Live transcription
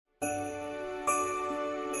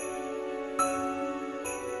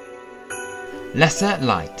Lesser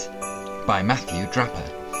Light by Matthew Draper.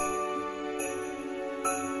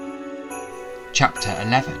 Chapter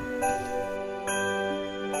 11.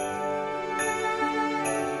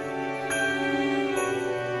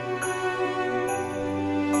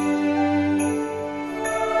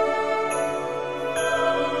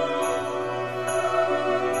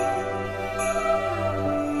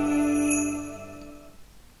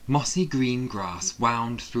 Mossy green grass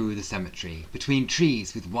wound through the cemetery, between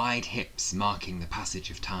trees with wide hips marking the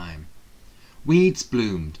passage of time. Weeds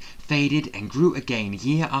bloomed, faded and grew again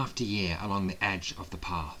year after year along the edge of the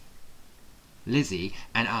path. Lizzie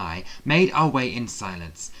and I made our way in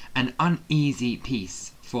silence. An uneasy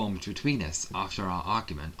peace formed between us after our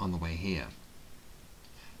argument on the way here.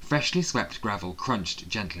 Freshly swept gravel crunched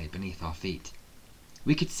gently beneath our feet.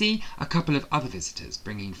 We could see a couple of other visitors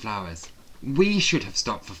bringing flowers. We should have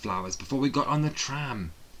stopped for flowers before we got on the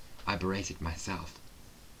tram, I berated myself.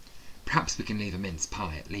 Perhaps we can leave a mince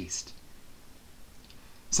pie at least.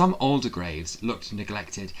 Some older graves looked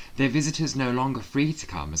neglected, their visitors no longer free to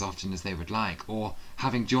come as often as they would like, or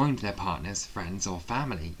having joined their partners, friends or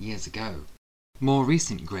family years ago. More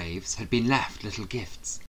recent graves had been left little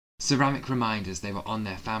gifts, ceramic reminders they were on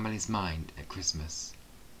their family's mind at Christmas.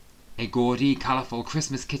 A gaudy, colourful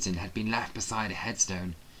Christmas kitten had been left beside a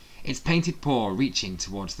headstone, its painted paw reaching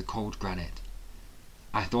towards the cold granite.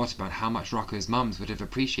 I thought about how much Rocco's mums would have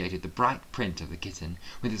appreciated the bright print of the kitten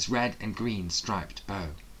with its red and green striped bow.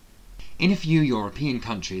 In a few European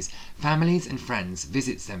countries, families and friends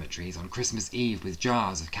visit cemeteries on Christmas Eve with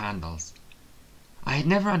jars of candles. I had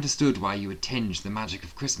never understood why you would tinge the magic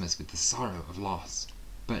of Christmas with the sorrow of loss,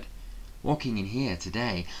 but walking in here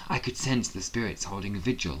today, I could sense the spirits holding a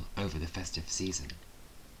vigil over the festive season.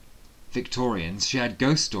 Victorians shared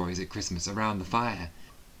ghost stories at Christmas around the fire.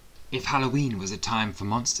 If Halloween was a time for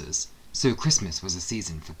monsters, so Christmas was a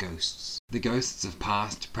season for ghosts. The ghosts of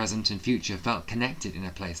past, present and future felt connected in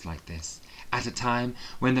a place like this, at a time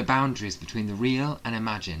when the boundaries between the real and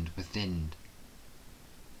imagined were thinned.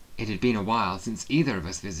 It had been a while since either of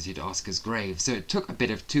us visited Oscar's grave, so it took a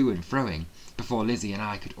bit of to and froing before Lizzie and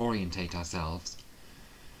I could orientate ourselves.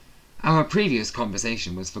 Our previous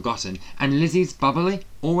conversation was forgotten, and Lizzie's bubbly,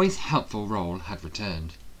 always helpful role had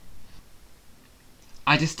returned.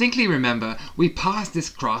 I distinctly remember we passed this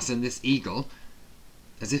cross and this eagle.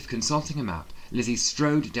 As if consulting a map, Lizzie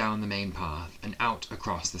strode down the main path and out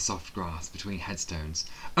across the soft grass between headstones.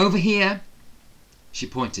 Over here! She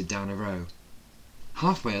pointed down a row.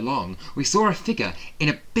 Halfway along, we saw a figure in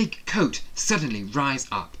a big coat suddenly rise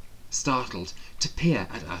up, startled, to peer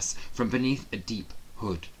at us from beneath a deep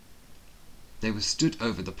hood. They were stood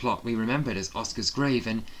over the plot we remembered as Oscar's grave,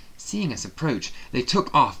 and, seeing us approach, they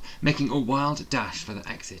took off, making a wild dash for the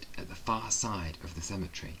exit at the far side of the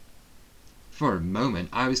cemetery. For a moment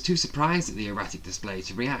I was too surprised at the erratic display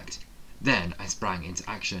to react. Then I sprang into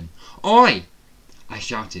action. "Oi!" I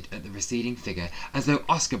shouted at the receding figure, as though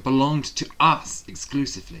Oscar belonged to us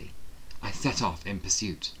exclusively. I set off in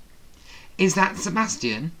pursuit. "Is that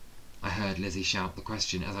Sebastian?" I heard Lizzie shout the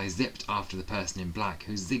question as I zipped after the person in black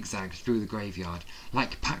who zigzagged through the graveyard,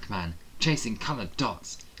 like Pac-Man, chasing coloured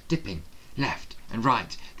dots, dipping left and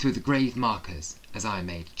right through the grave markers as I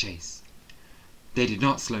made chase. They did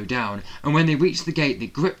not slow down, and when they reached the gate they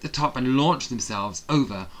gripped the top and launched themselves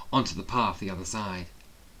over onto the path the other side.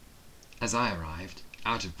 As I arrived,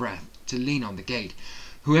 out of breath, to lean on the gate,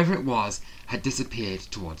 whoever it was had disappeared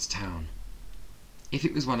towards town. If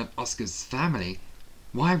it was one of Oscar's family,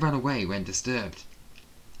 why run away when disturbed?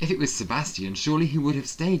 If it was Sebastian, surely he would have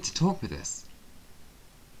stayed to talk with us.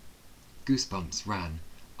 Goosebumps ran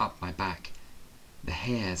up my back. The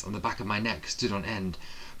hairs on the back of my neck stood on end.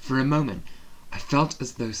 For a moment, I felt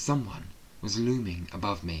as though someone was looming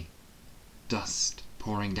above me. Dust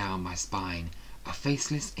pouring down my spine, a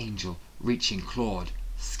faceless angel reaching clawed,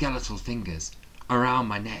 skeletal fingers around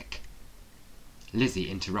my neck.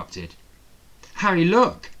 Lizzie interrupted. "Harry,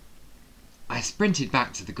 look!" I sprinted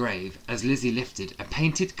back to the grave as Lizzie lifted a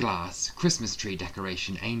painted glass Christmas tree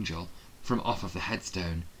decoration angel from off of the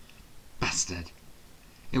headstone. Bastard!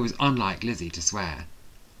 It was unlike Lizzie to swear.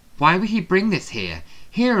 Why would he bring this here?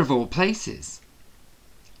 Here of all places?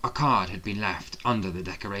 A card had been left under the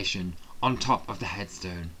decoration, on top of the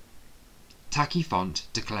headstone. Tacky font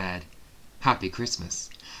declared, "Happy Christmas,"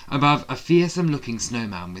 above a fearsome-looking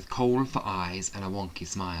snowman with coal for eyes and a wonky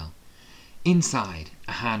smile. Inside,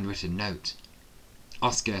 a handwritten note.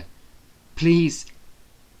 "Oscar, please,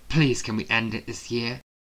 please can we end it this year?"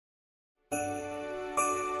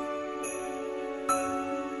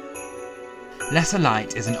 Lesser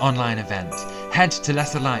Light is an online event. Head to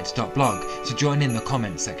lesserlight.blog to join in the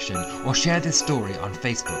comments section or share this story on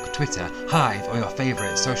Facebook, Twitter, Hive or your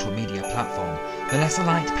favourite social media platform. The Lesser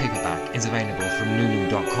Light paperback is available from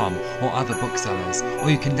lulu.com or other booksellers, or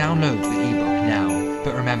you can download the ebook now.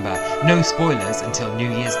 But remember, no spoilers until New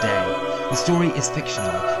Year's Day. The story is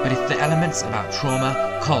fictional, but if the elements about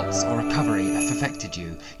trauma, cults or recovery have affected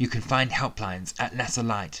you, you can find helplines at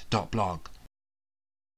lesserlight.blog.